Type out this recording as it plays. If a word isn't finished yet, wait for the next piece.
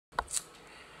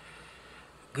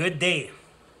Good day.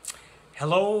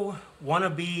 Hello,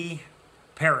 wannabe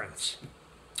parents,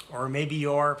 or maybe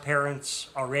you're parents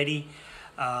already,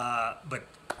 but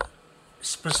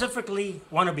specifically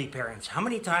wannabe parents. How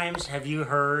many times have you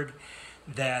heard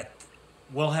that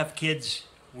we'll have kids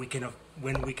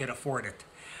when we can afford it?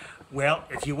 Well,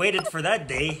 if you waited for that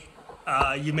day,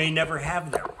 you may never have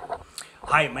them.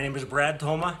 Hi, my name is Brad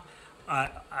Thoma.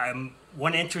 I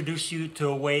want to introduce you to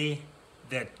a way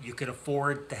that you could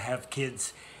afford to have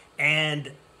kids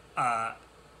and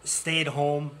stay at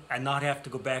home and not have to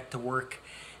go back to work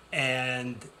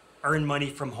and earn money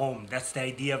from home. That's the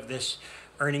idea of this,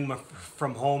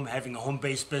 from home, having a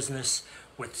home-based business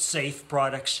with safe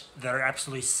products that are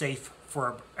absolutely safe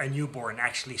for a newborn.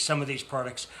 Actually, some of these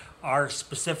products are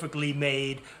specifically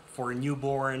made for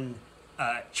newborn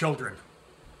children.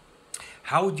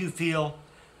 How would you feel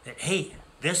that, hey,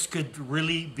 this could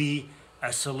really be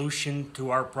a solution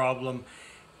to our problem?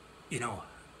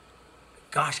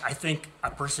 Gosh, I think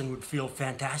a person would feel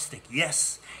fantastic.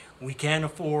 Yes, we can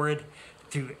afford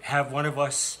to have one of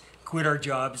us quit our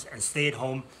jobs and stay at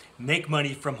home, make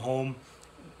money from home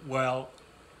while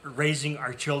raising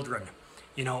our children.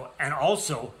 And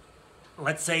also,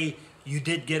 let's say you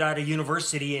did get out of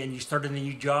university and you started a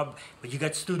new job, but you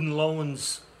got student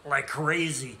loans like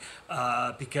crazy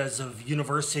because of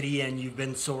university, and you've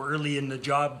been so early in the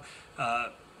job,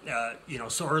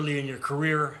 so early in your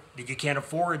career that you can't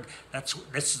afford.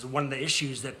 This is one of the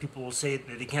issues that people will say,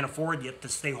 that they can't afford yet to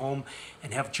stay home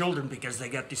and have children because they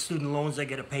got the student loans they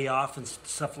got to pay off and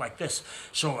stuff like this.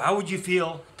 So how would you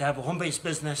feel to have a home-based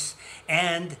business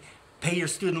and pay your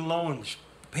student loans,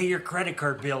 pay your credit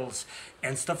card bills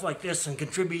and stuff like this, and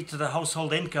contribute to the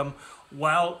household income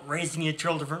while raising your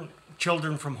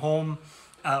children from home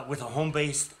with a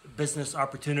home-based business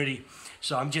opportunity?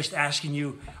 So I'm just asking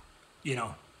you,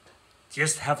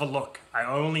 just have a look. I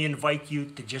only invite you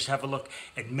to just have a look.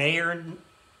 It may or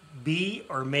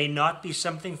may not be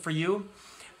something for you.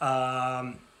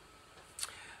 I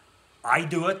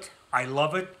do it. I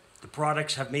love it. The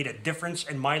products have made a difference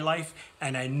in my life,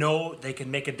 and I know they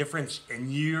can make a difference in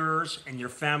yours and your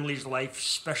family's life,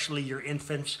 especially your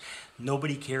infants.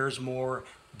 Nobody cares more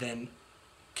than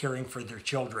caring for their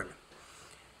children.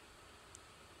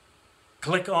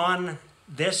 Click on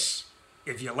this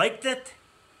if you liked it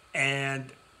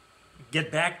and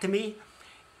get back to me,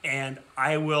 and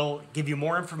I will give you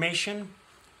more information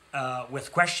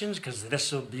with questions, because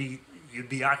you'd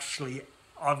be actually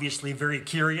obviously very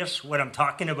curious what I'm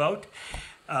talking about.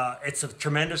 It's a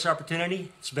tremendous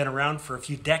opportunity. It's been around for a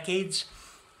few decades,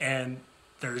 and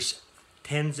there's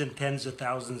tens and tens of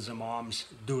thousands of moms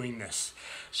doing this.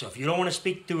 So if you don't want to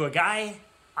speak to a guy,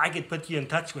 I could put you in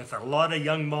touch with a lot of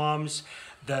young moms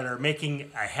that are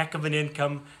making a heck of an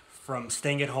income from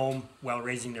staying at home while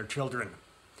raising their children.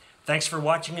 Thanks for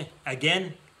watching it.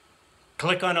 Again,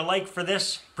 click on a like for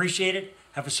this. Appreciate it.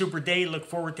 Have a super day. Look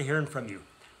forward to hearing from you.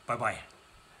 Bye-bye.